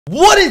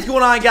What is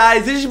going on,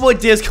 guys? This is your boy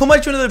Diz coming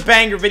to another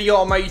banger video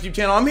on my YouTube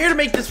channel. I'm here to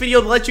make this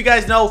video to let you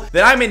guys know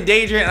that I'm in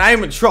danger and I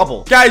am in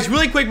trouble. Guys,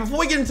 really quick, before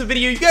we get into the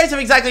video, you guys have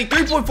exactly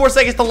 3.4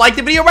 seconds to like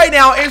the video right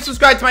now and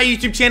subscribe to my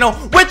YouTube channel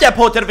with that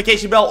post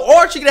notification bell,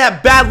 or you're gonna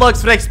have bad luck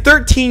for the next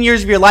 13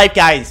 years of your life,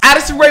 guys.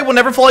 Addison Rae will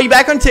never follow you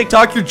back on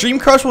TikTok. Your dream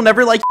crush will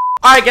never like.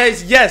 Alright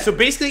guys, yes, so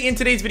basically in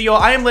today's video,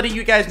 I am letting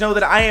you guys know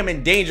that I am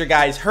in danger,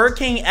 guys.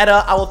 Hurricane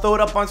Eta, I will throw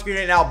it up on screen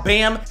right now,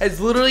 bam, has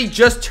literally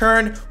just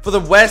turned for the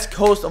west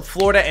coast of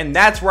Florida, and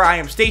that's where I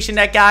am stationed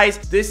at, guys.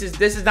 This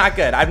is not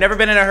good. I've never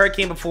been in a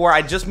hurricane before.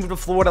 I just moved to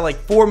Florida like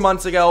 4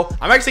 months ago.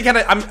 I'm actually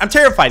I'm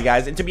terrified,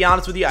 guys, and to be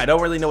honest with you, I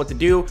don't really know what to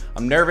do.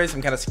 I'm nervous,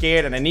 I'm kind of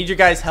scared, and I need your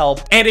guys'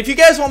 help. And if you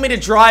guys want me to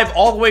drive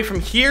all the way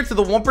from here to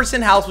the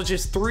 1% house, which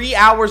is 3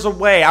 hours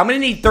away, I'm gonna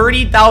need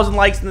 30,000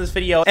 likes in this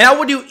video, and I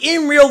will do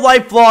in real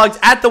life vlogs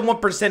at the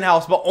 1%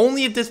 house, but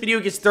only if this video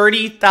gets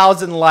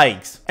 30,000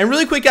 likes. And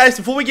really quick, guys,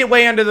 before we get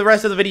way under the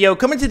rest of the video,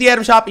 come into the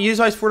item shop and use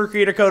my supporter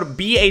creator code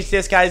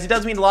BHDIS, guys. It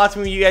does mean a lot to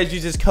me when you guys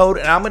use this code,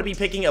 and I'm going to be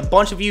picking a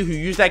bunch of you who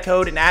use that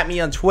code and at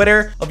me on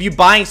Twitter of you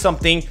buying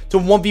something to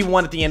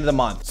 1v1 at the end of the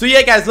month. So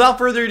yeah, guys, without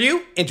further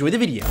ado, enjoy the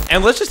video.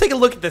 And let's just take a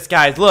look at this,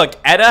 guys. Look,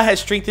 Eta has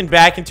strengthened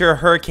back into a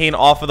hurricane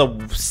off of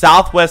the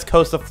southwest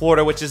coast of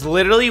Florida, which is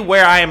literally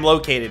where I am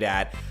located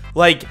at.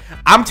 Like,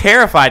 I'm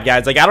terrified,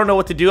 guys. Like, I don't know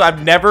what to do.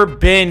 I've never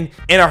been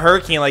in a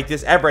hurricane like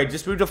this ever. I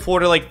just moved to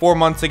Florida like 4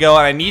 months ago,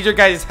 and I need your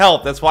guys'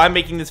 help. That's why I'm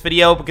making this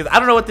video, because I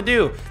don't know what to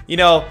do. You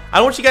know, I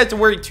don't want you guys to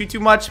worry too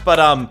much, but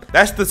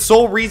that's the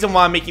sole reason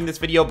why I'm making this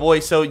video,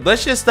 boys. So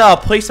let's just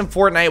play some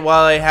Fortnite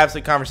while I have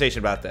some conversation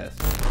about this.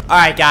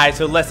 Alright, guys,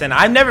 so listen,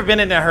 I've never been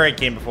in a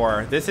hurricane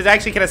before. This is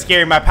actually kind of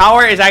scary. My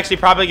power is actually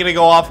probably going to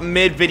go off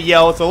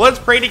mid-video, so let's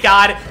pray to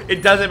God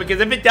it doesn't, because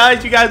if it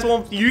does, you guys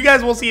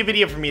won't see a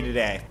video from me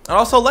today. And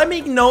also, let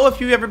me know if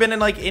you've ever been in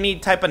like any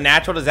type of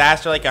natural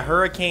disaster, like a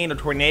hurricane, a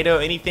tornado,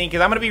 anything, because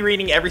I'm going to be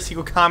reading every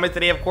single comment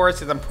today, of course,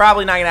 because I'm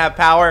probably not going to have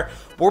power.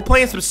 But we're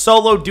playing some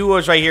solo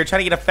duos right here, trying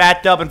to get a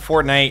fat dub in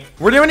Fortnite.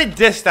 We're doing it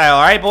disc style,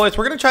 all right, boys?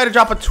 We're going to try to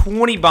drop a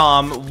 20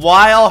 bomb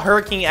while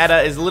Hurricane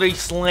Eta is literally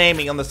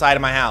slamming on the side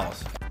of my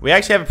house. We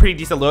actually have a pretty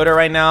decent loader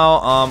right now.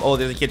 Oh,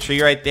 there's a kid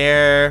tree right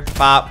there.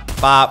 Bop,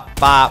 bop,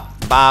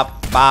 bop,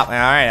 bop, bop. All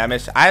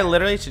right, I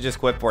literally should just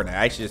quit Fortnite.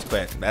 I should just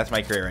quit. That's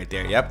my career right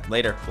there. Yep,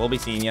 later. We'll be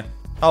seeing you.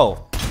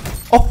 Oh.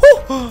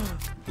 Oh,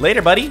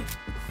 later, buddy.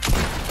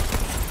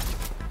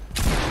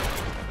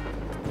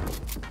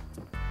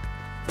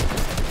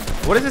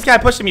 What is this guy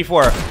pushing me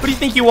for? Who do you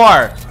think you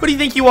are? Who do you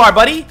think you are,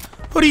 buddy?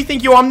 Who do you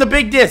think you are? I'm the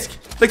big disc.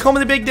 They call me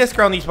the big disc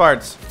around these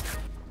parts.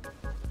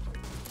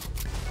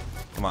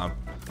 Come on.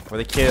 For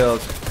the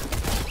kills.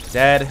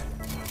 Dead.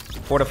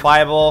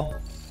 Fortifiable.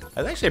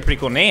 That's actually a pretty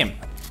cool name.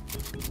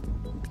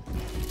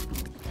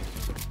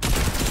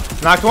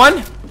 Knocked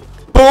one.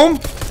 Boom.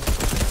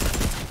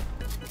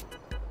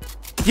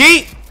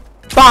 Yeet.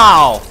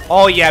 Bow.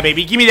 Oh yeah,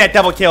 baby. Give me that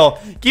double kill.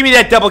 Give me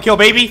that double kill,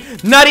 baby.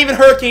 Not even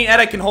Hurricane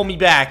Eta can hold me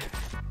back.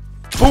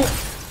 Boom.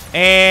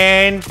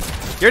 And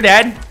you're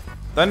dead.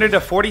 Thunder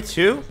to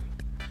 42.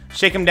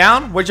 Shake him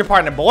down. Where's your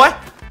partner, boy?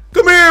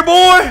 Come here,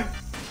 boy.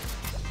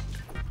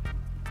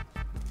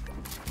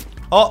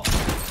 Oh,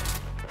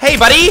 hey,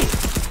 buddy.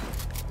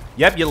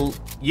 Yep, you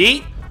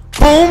yeet.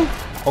 Boom.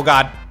 Oh,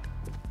 God.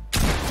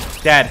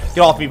 Dad,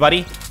 get off me,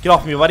 buddy. Get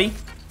off me, buddy.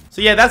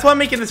 So, yeah, that's why I'm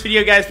making this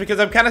video, guys, because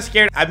I'm kind of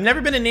scared. I've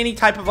never been in any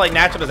type of, like,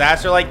 natural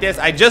disaster like this.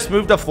 I just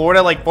moved to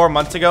Florida, like, 4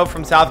 months ago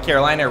from South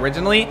Carolina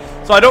originally.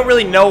 So, I don't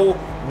really know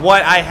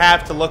what I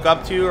have to look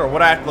up to or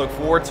what I have to look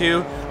forward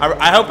to.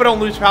 I hope I don't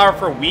lose power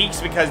for weeks,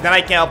 because then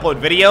I can't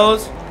upload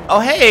videos. Oh,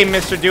 hey,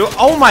 Mr. Dude.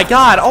 Oh, my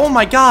God. Oh,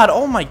 my God.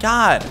 Oh, my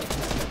God.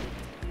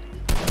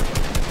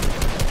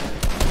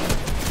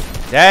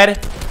 Dead.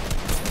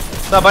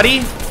 What's up,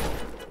 buddy?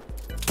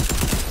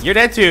 You're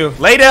dead too.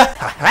 Later.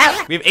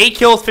 We have 8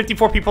 kills,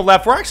 54 people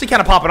left. We're actually kind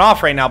of popping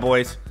off right now,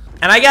 boys.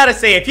 And I gotta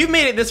say, if you've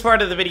made it this far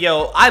into the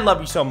video, I love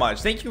you so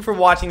much. Thank you for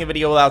watching the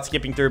video without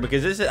skipping through,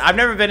 because I've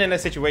never been in a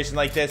situation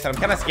like this, and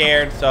I'm kind of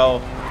scared.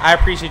 So I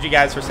appreciate you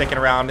guys for sticking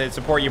around and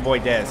support your boy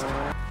Disc.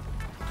 All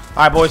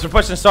right, boys, we're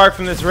pushing start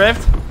from this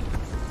rift.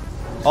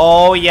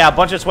 Oh yeah, a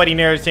bunch of sweaty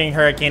nerds seeing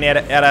Hurricane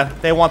Eta.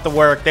 They want the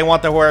work. They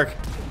want the work.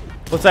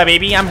 What's up,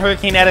 baby? I'm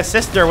Hurricane Eta's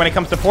sister when it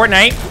comes to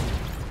Fortnite.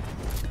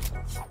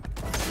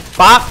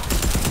 Bop.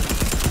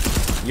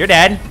 You're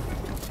dead.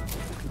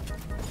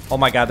 Oh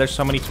my God, there's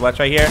so many sweats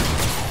right here.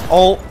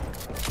 Oh.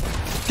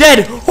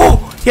 Dead. Oh,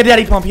 he had a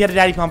daddy pump. He had a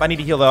daddy pump. I need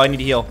to heal, though. I need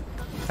to heal.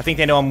 I think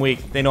they know I'm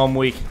weak. They know I'm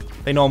weak.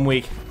 They know I'm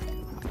weak.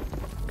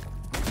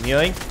 I'm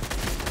healing.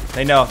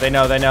 They know. They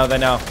know. They know. They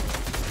know.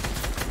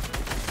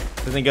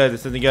 This isn't good.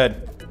 This isn't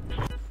good.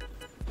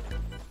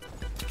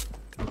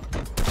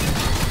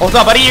 What's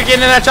up, buddy? You're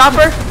getting in that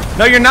chopper?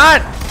 No, you're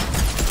not.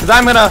 Because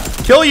I'm going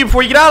to kill you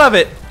before you get out of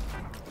it.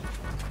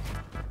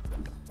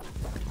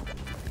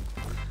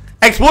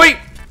 Exploit.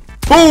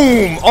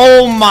 Boom.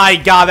 Oh, my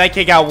God. That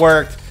kick out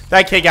worked.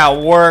 That kick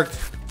out worked.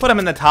 Put him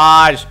in the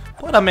Taj.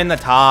 Put him in the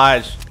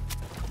Taj.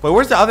 Wait,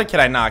 where's the other kid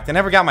I knocked? I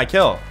never got my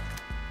kill.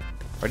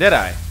 Or did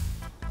I?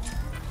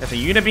 That's a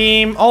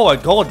unibeam. Oh, a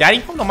gold daddy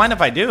pump? Don't mind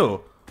if I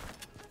do.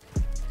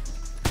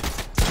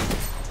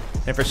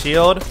 And for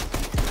shield.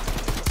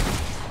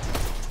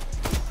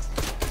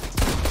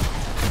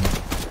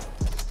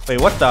 Wait,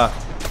 what the?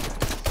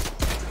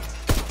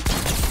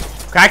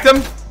 Cracked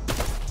him.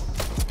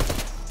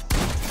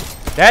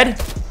 Dead?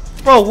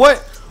 Bro,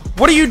 what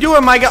are you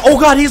doing, my guy? Oh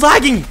god, he's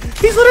lagging.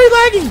 He's literally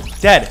lagging.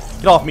 Dead.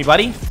 Get off me,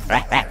 buddy.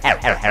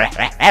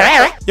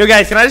 Yo,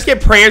 guys, can I just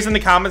get prayers in the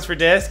comments for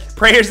Disc?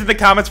 Prayers in the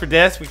comments for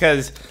Disc,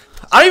 because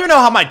I don't even know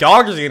how my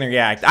dog is gonna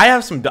react. I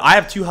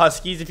have 2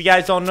 huskies, if you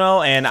guys don't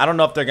know, and I don't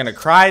know if they're gonna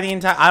cry the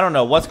entire. I don't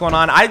know what's going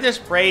on. I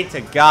just pray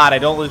to God I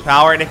don't lose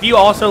power. And if you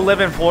also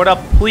live in Florida,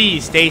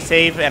 please stay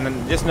safe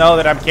and just know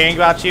that I'm caring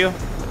about you.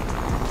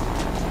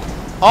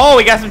 Oh,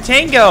 we got some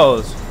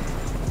tangos.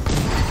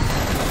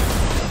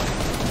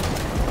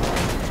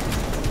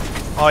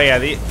 Oh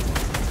yeah,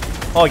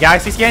 oh,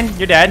 Galaxy skin,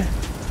 you're dead.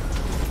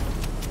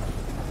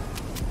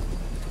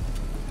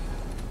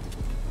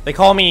 They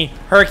call me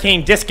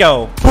Hurricane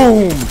Disco.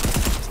 Boom!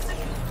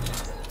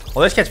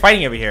 Well, this kid's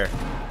fighting over here.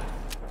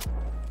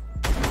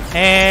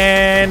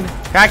 And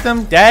cracked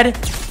them, dead,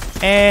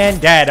 and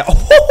dead.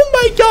 Oh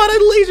my god,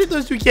 I lasered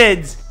those 2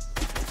 kids.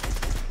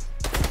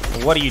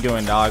 What are you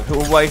doing, dog?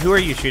 Who are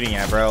you shooting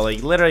at, bro?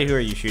 Like, literally, who are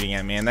you shooting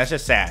at, man? That's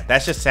just sad.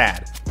 That's just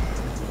sad.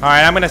 All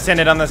right, I'm gonna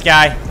send it on this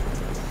guy.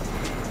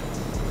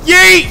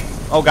 Yeet!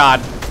 Oh god.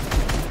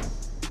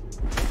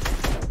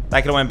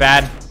 That could've went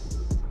bad.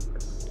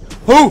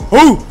 Who?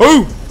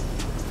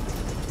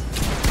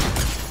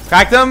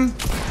 Cracked them.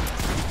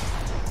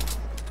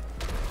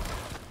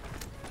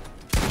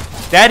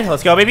 Dead.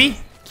 Let's go, baby.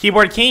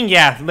 Keyboard king.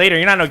 Yeah, later.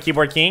 You're not no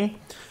keyboard king.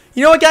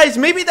 You know what, guys?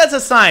 Maybe that's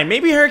a sign.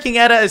 Maybe Hurricane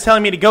Etta is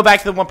telling me to go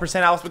back to the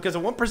 1% house, because the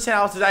 1%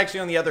 house is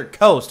actually on the other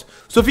coast.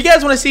 So if you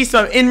guys want to see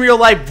some in real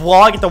life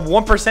vlog at the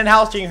 1%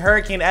 house during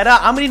Hurricane Etta,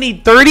 I'm going to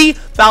need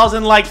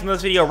 30,000 likes in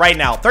this video right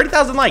now.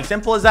 30,000 likes.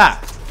 Simple as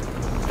that.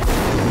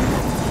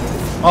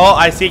 Oh,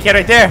 I see a kid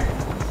right there.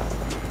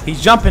 He's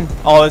jumping.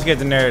 Oh, this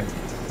kid's a nerd.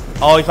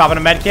 Oh, he's popping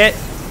a med kit.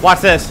 Watch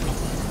this.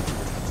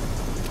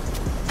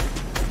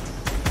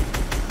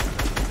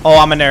 Oh,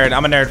 I'm a nerd.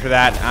 I'm a nerd for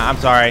that. I'm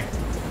sorry.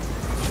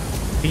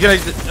 He's gonna,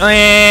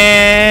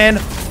 and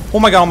oh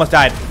my god, almost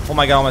died. Oh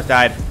my god, almost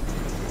died.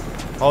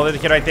 Oh, there's a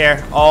kid right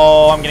there.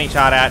 Oh, I'm getting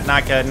shot at.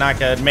 Not good, not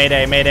good.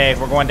 Mayday, mayday.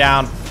 We're going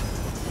down.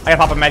 I gotta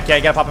pop a med kit. I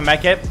gotta pop a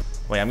med kit.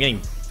 Wait, I'm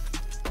getting.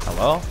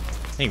 Hello?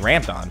 I'm getting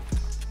ramped on.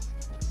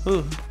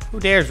 Who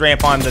dares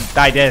ramp on the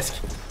die disc?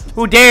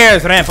 Who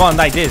dares ramp on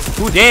die disc?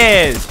 Who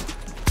dares?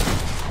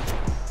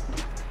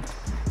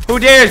 Who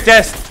dares,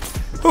 disc?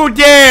 Who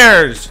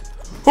dares?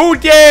 Who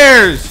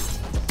dares?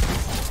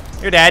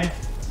 You're dead.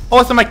 Oh,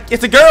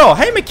 it's a girl.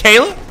 Hey,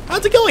 Michaela.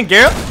 How's it going,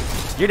 girl?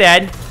 You're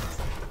dead.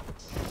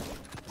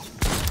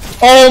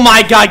 Oh,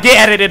 my God. Get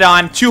edited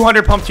on.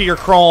 200 pump to your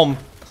chrome.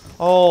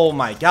 Oh,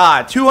 my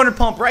God. 200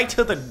 pump right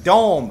to the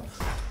dome.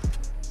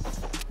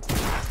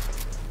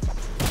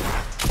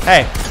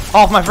 Hey,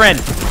 off my friend.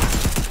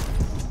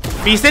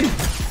 Beasted?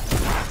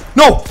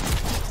 No.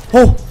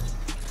 Oh.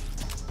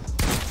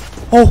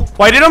 Oh,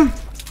 whited him?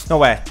 No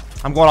way.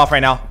 I'm going off right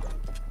now.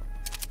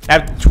 I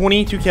have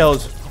 22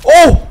 kills.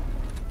 Oh!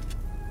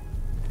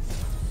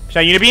 Should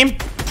I unibeam?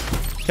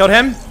 Killed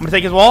him. I'm gonna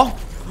take his wall.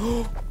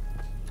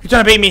 He's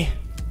trying to bait me.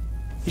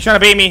 He's trying to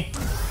bait me.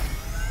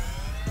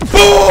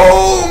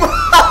 Boom!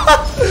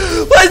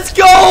 Let's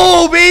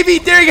go, baby!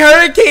 During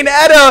Hurricane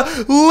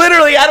Etta,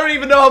 literally, I don't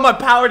even know how my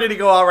power didn't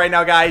go out right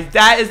now, guys.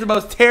 That is the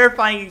most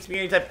terrifying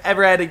experience I've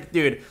ever had.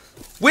 Dude,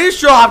 we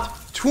just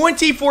dropped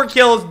 24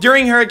 kills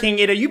during Hurricane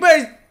Etta. You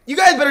guys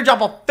better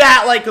drop a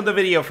fat like on the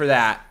video for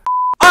that.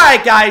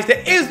 Alright guys,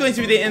 that is going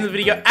to be the end of the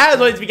video. As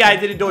always, if you guys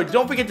did enjoy,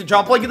 don't forget to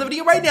drop a like in the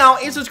video right now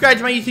and subscribe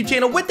to my YouTube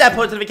channel with that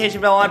post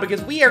notification bell on,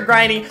 because we are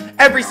grinding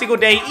every single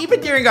day, even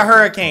during a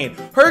hurricane.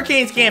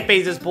 Hurricanes can't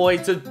phase us,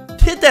 boys, so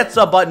hit that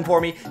sub button for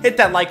me, hit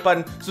that like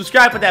button,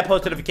 subscribe with that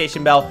post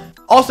notification bell.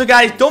 Also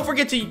guys, don't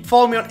forget to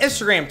follow me on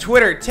Instagram,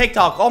 Twitter,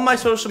 TikTok. All my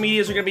social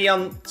medias are going to be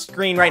on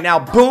screen right now.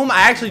 Boom,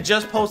 I actually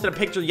just posted a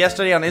picture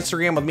yesterday on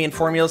Instagram of me and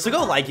Formula, so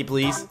go like it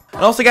please.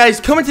 And also guys,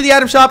 come into the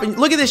item shop and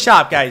look at this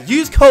shop, guys.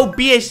 Use code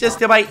BHDisc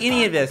to buy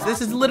any of this.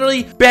 This is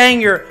literally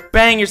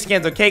banger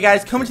skins, okay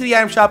guys? Come into the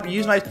item shop and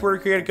use my supporter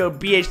creator code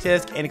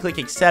BHDisc and click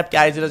accept,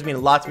 guys. It does mean a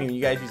lot to me when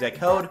you guys use that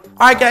code.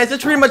 Alright guys,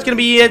 that's pretty much going to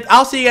be it.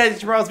 I'll see you guys in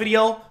tomorrow's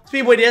video. It's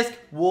me, Boy Disc.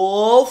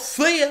 We'll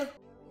see ya.